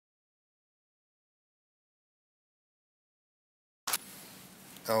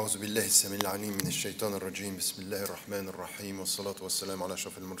أعوذ بالله السميع العليم من الشيطان الرجيم بسم الله الرحمن الرحيم والصلاة والسلام على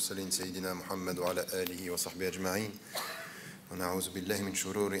أشرف المرسلين سيدنا محمد وعلى آله وصحبه أجمعين ونعوذ بالله من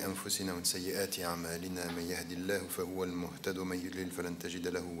شرور أنفسنا ومن سيئات أعمالنا من يهد الله فهو المهتد ومن يضلل فلن تجد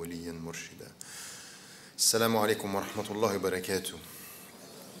له وليا مرشدا. السلام عليكم ورحمة الله وبركاته.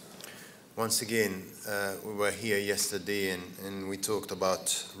 Once again, we were here yesterday and we talked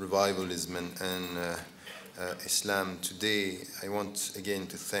about revivalism and Islam. Today, I want again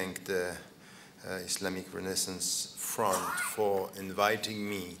to thank the Islamic Renaissance Front for inviting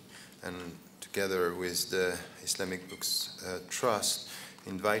me, and together with the Islamic Books Trust,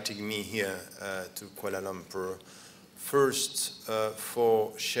 inviting me here to Kuala Lumpur. First,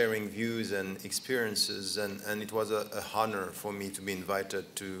 for sharing views and experiences, and it was an honor for me to be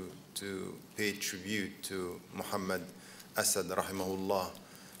invited to pay tribute to Muhammad Asad, rahimahullah.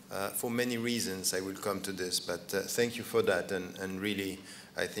 For many reasons, I will come to this, but thank you for that, and really,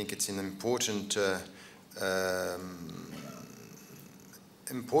 I think it's an important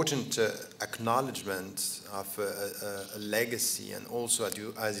acknowledgement of a legacy, and also,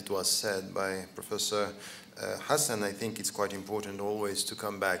 as it was said by Professor Hassan, I think it's quite important always to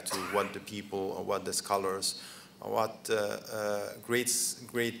come back to what the people, or what the scholars, or what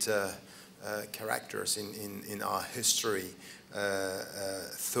great characters in our history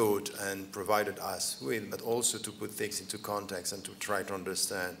thought and provided us with, but also to put things into context and to try to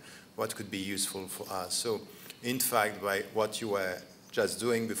understand what could be useful for us. So, in fact, by what you were just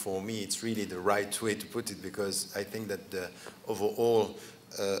doing before me, it's really the right way to put it, because I think that the overall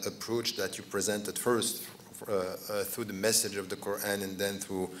approach that you presented first through the message of the Quran and then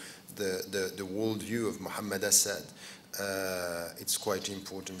through the worldview of Muhammad Asad, it's quite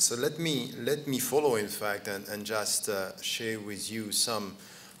important. So let me follow, in fact, and just share with you some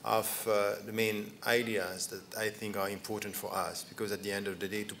of the main ideas that I think are important for us, because at the end of the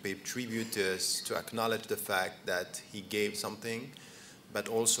day, to pay tribute is to acknowledge the fact that he gave something, but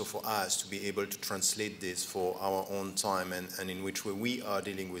also for us to be able to translate this for our own time, and in which way we are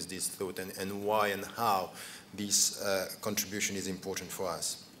dealing with this thought, and why and how this contribution is important for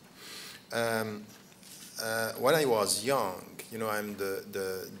us. When I was young, you know, I'm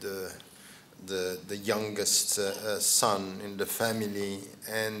the youngest son in the family,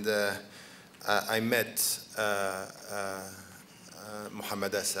 and I met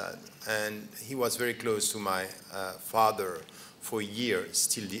Muhammad Asad, and he was very close to my father for years,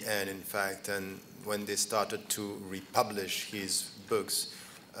 till the end, in fact. And when they started to republish his books,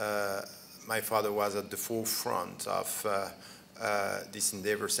 my father was at the forefront of this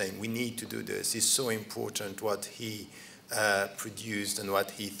endeavor, saying, we need to do this. It's so important what he produced and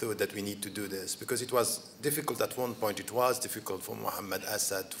what he thought that we need to do this. Because it was difficult at one point, it was difficult for Muhammad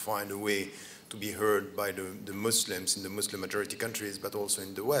Asad to find a way to be heard by the Muslims in the Muslim majority countries, but also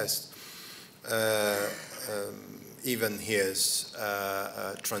in the West. Even his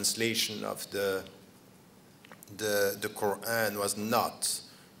translation of the Quran was not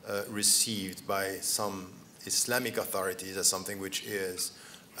received by some Islamic authorities as something which is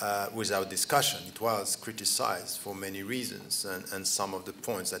without discussion. It was criticized for many reasons, and some of the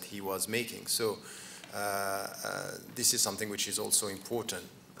points that he was making. So this is something which is also important.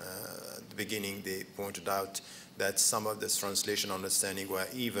 At the beginning, they pointed out that some of this translation understanding were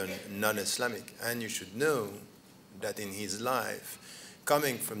even non-Islamic. And you should know that in his life,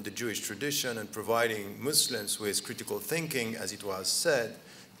 coming from the Jewish tradition and providing Muslims with critical thinking, as it was said,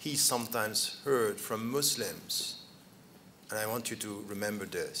 he sometimes heard from Muslims. And I want you to remember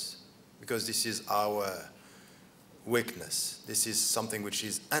this, because this is our weakness. This is something which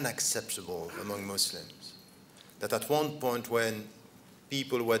is unacceptable among Muslims. That at one point when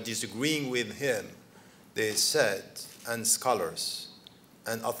people were disagreeing with him, they said, and scholars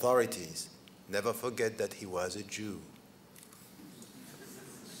and authorities, never forget that he was a Jew.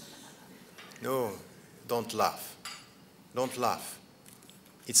 No, don't laugh. Don't laugh.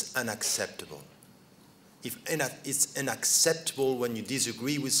 It's unacceptable. It's unacceptable when you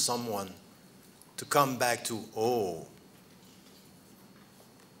disagree with someone to come back to, oh,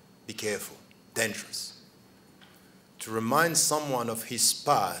 be careful, dangerous. To remind someone of his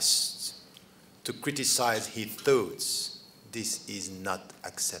past, to criticize his thoughts, this is not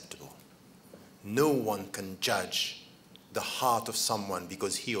acceptable. No one can judge the heart of someone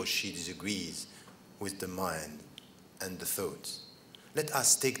because he or she disagrees with the mind and the thoughts. Let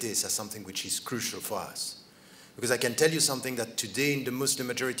us take this as something which is crucial for us. Because I can tell you something that today in the Muslim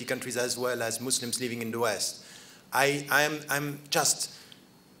majority countries, as well as Muslims living in the West, I'm just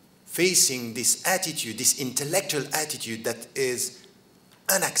facing this attitude, this intellectual attitude that is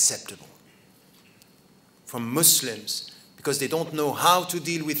unacceptable from Muslims, because they don't know how to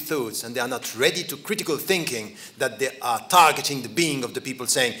deal with thoughts and they are not ready to critical thinking, that they are targeting the being of the people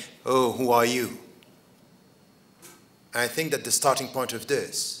saying, oh, who are you? And I think that the starting point of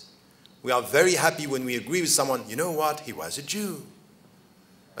this, we are very happy when we agree with someone, you know what, he was a Jew.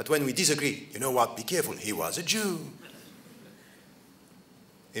 But when we disagree, you know what, be careful, he was a Jew.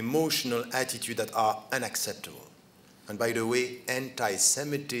 Emotional attitudes that are unacceptable. And by the way,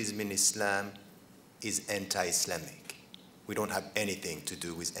 anti-Semitism in Islam is anti-Islamic. We don't have anything to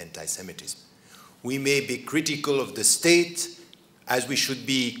do with anti-Semitism. We may be critical of the state, as we should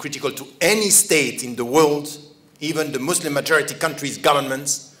be critical to any state in the world, even the Muslim majority countries'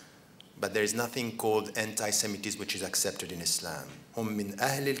 governments, but there is nothing called anti-Semitism which is accepted in Islam. Min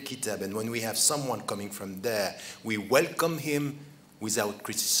Ahl al-Kitab, and when we have someone coming from there, we welcome him without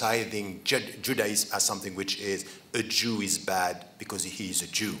criticizing Judaism as something which is, a Jew is bad because he is a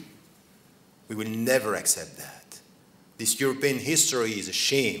Jew. We will never accept that. This European history is a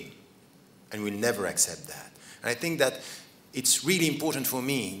shame, and we'll never accept that. And I think that it's really important for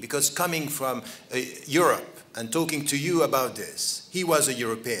me, because coming from Europe and talking to you about this, he was a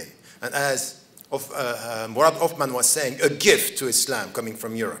European. And as Murad Hoffman was saying, a gift to Islam coming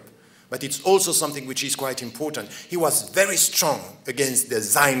from Europe. But it's also something which is quite important. He was very strong against the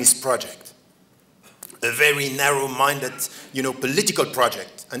Zionist project, a very narrow-minded, political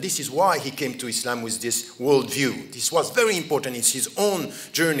project. And this is why he came to Islam with this worldview. This was very important. It's his own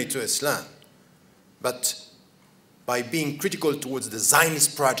journey to Islam. But by being critical towards the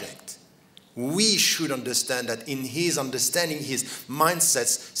Zionist project, we should understand that in his understanding, his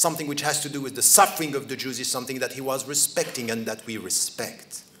mindsets, something which has to do with the suffering of the Jews is something that he was respecting and that we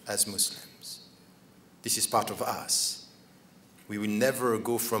respect as Muslims. This is part of us. We will never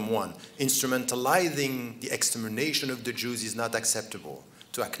go from one. Instrumentalizing the extermination of the Jews is not acceptable.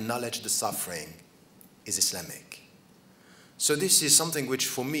 To acknowledge the suffering is Islamic. So this is something which,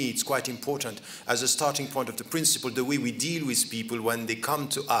 for me, it's quite important as a starting point of the principle, the way we deal with people when they come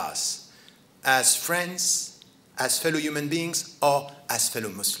to us as friends, as fellow human beings, or as fellow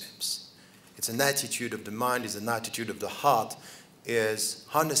Muslims. It's an attitude of the mind, it's an attitude of the heart, is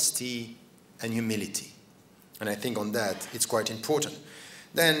honesty and humility. And I think on that, it's quite important.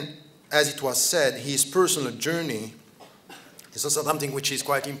 Then, as it was said, his personal journey is also something which is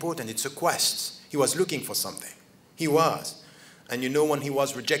quite important. It's a quest. He was looking for something. He was. And when he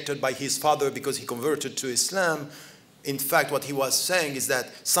was rejected by his father because he converted to Islam, in fact, what he was saying is that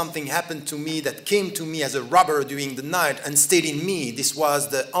something happened to me that came to me as a robber during the night and stayed in me. This was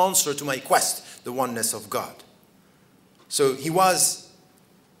the answer to my quest, the oneness of God. So he was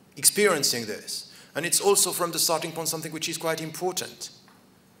experiencing this. And it's also from the starting point something which is quite important.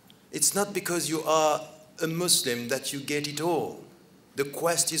 It's not because you are a Muslim that you get it all. The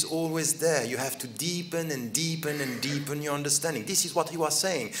quest is always there. You have to deepen and deepen and deepen your understanding. This is what he was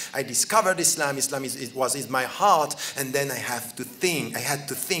saying. I discovered Islam. Islam was in my heart, and then I have to think. I had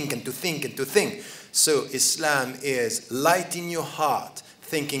to think and to think and to think. So Islam is light in your heart,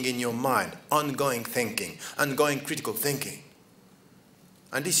 thinking in your mind, ongoing thinking, ongoing critical thinking.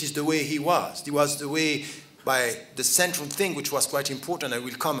 And this is the way he was. He was the way by the central thing, which was quite important. I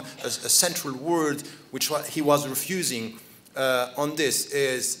will come as a central word, which he was refusing on this,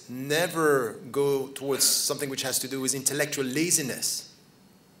 is never go towards something which has to do with intellectual laziness.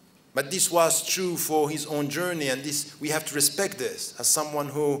 But this was true for his own journey, and this we have to respect this as someone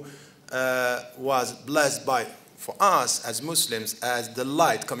who was blessed by, for us as Muslims, as the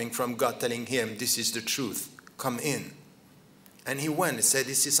light coming from God telling him, this is the truth, come in. And he went and said,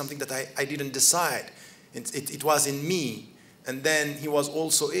 this is something that I didn't decide. It was in me. And then he was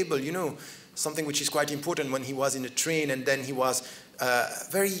also able, something which is quite important, when he was in a train and then he was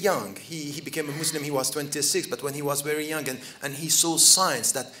very young. He became a Muslim, he was 26, but when he was very young and he saw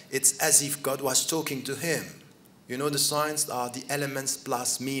signs that it's as if God was talking to him. The signs are the elements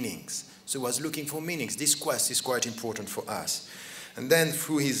plus meanings. So he was looking for meanings. This quest is quite important for us. And then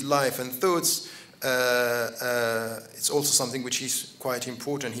through his life and thoughts, it's also something which is quite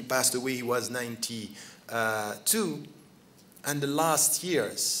important. He passed away, he was 92, and the last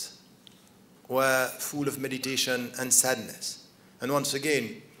years were full of meditation and sadness. And once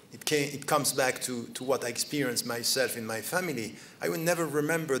again, it comes back to what I experienced myself in my family. I will never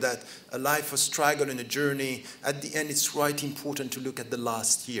remember that a life of struggle and a journey. At the end, it's quite important to look at the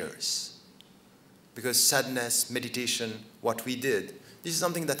last years. Because sadness, meditation, what we did, this is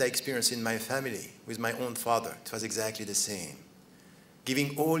something that I experienced in my family with my own father. It was exactly the same.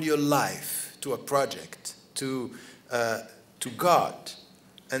 Giving all your life to a project, to God,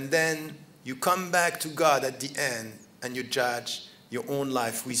 and then you come back to God at the end and you judge your own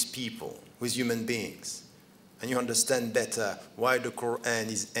life with people, with human beings. and you understand better why the Quran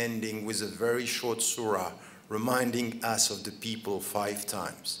is ending with a very short surah reminding us of the people 5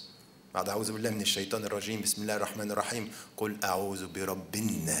 times. أعوذ بالله من الشيطان الرجيم بسم الله الرحمن الرحيم قل أعوذ برب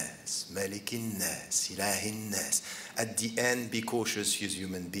الناس ملك الناس إله الناس. At the end, be cautious, use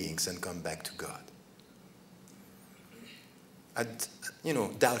human beings, and come back to God. And,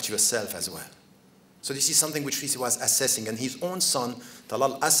 doubt yourself as well. So this is something which he was assessing, and his own son,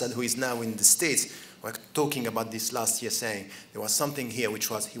 Talal Asad, who is now in the States, were talking about this last year, saying there was something here which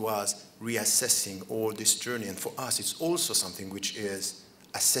was he was reassessing all this journey, and for us it's also something which is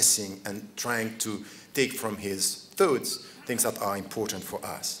assessing and trying to take from his thoughts things that are important for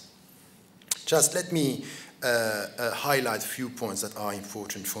us. Just let me highlight a few points that are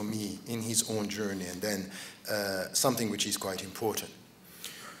important for me in his own journey, and then something which is quite important.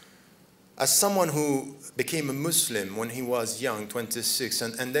 As someone who became a Muslim when he was young, 26,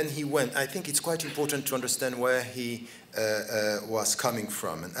 and then he went, I think it's quite important to understand where he was coming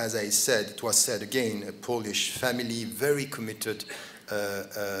from. And as I said, it was said again, a Polish family, very committed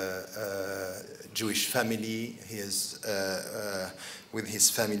Jewish family. With his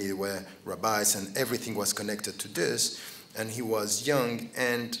family, there were rabbis, and everything was connected to this. And he was young,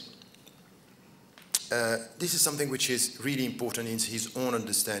 and this is something which is really important in his own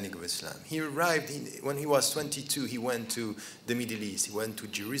understanding of Islam. He arrived, when he was 22, he went to the Middle East. He went to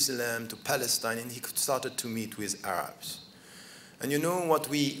Jerusalem, to Palestine, and he started to meet with Arabs. And you know what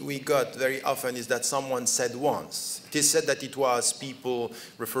we got very often is that someone said once, it is said that it was people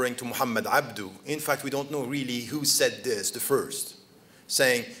referring to Muhammad Abdu. In fact, we don't know really who said this the first,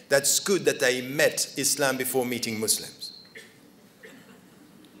 saying, that's good that I met Islam before meeting Muslims.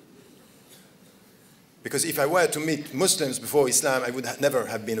 Because if I were to meet Muslims before Islam, I would never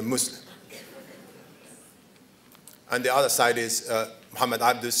have been a Muslim. And the other side is Muhammad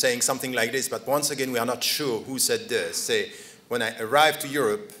Abdu saying something like this, but once again, we are not sure who said this. Say, when I arrived to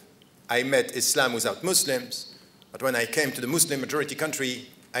Europe, I met Islam without Muslims, but when I came to the Muslim majority country,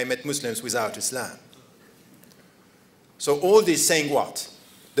 I met Muslims without Islam. So all this saying what?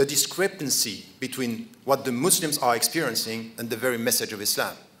 The discrepancy between what the Muslims are experiencing and the very message of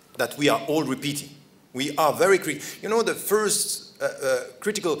Islam that we are all repeating. We are very critical. You know, the first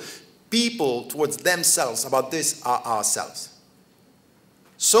critical people towards themselves about this are ourselves.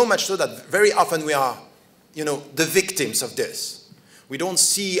 So much so that very often we are, the victims of this. We don't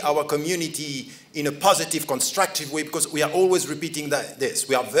see our community in a positive, constructive way because we are always repeating this.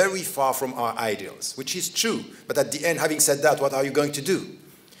 We are very far from our ideals, which is true. But at the end, having said that, what are you going to do?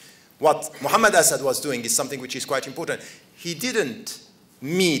 What Muhammad Asad was doing is something which is quite important. He didn't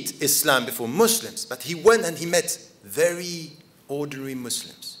meet Islam before Muslims, but he went and he met very ordinary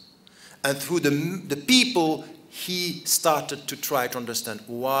Muslims. And through the people, he started to try to understand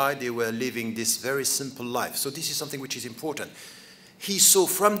why they were living this very simple life. So this is something which is important. He saw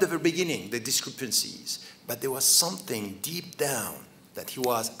from the very beginning the discrepancies, but there was something deep down that he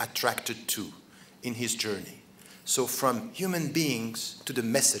was attracted to in his journey. So from human beings to the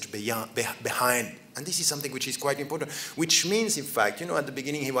message behind. And this is something which is quite important, which means, in fact, at the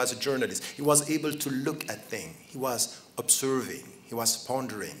beginning he was a journalist. He was able to look at things. He was observing. He was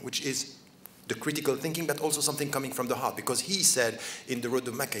pondering, which is the critical thinking, but also something coming from the heart. Because he said in the road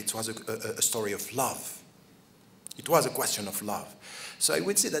to Mecca, it was a story of love. It was a question of love. So I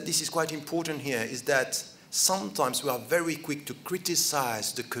would say that this is quite important here, is that sometimes we are very quick to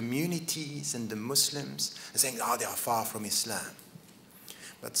criticize the communities and the Muslims and saying, they are far from Islam.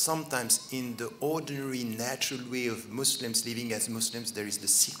 But sometimes in the ordinary, natural way of Muslims living as Muslims, there is the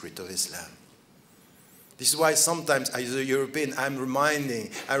secret of Islam. This is why sometimes as a European, I'm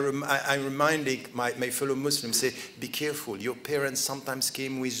reminding my fellow Muslims, say, be careful. Your parents sometimes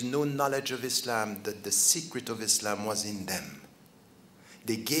came with no knowledge of Islam, that the secret of Islam was in them.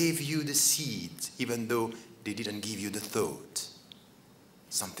 They gave you the seed, even though they didn't give you the thought.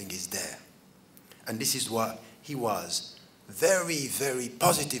 Something is there. And this is what he was very, very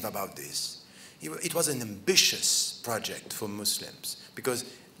positive about this. It was an ambitious project for Muslims, because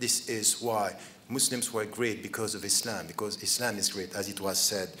this is why Muslims were great because of Islam, because Islam is great, as it was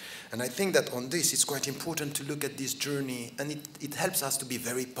said. And I think that on this, it's quite important to look at this journey, and it helps us to be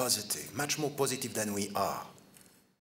very positive, much more positive than we are.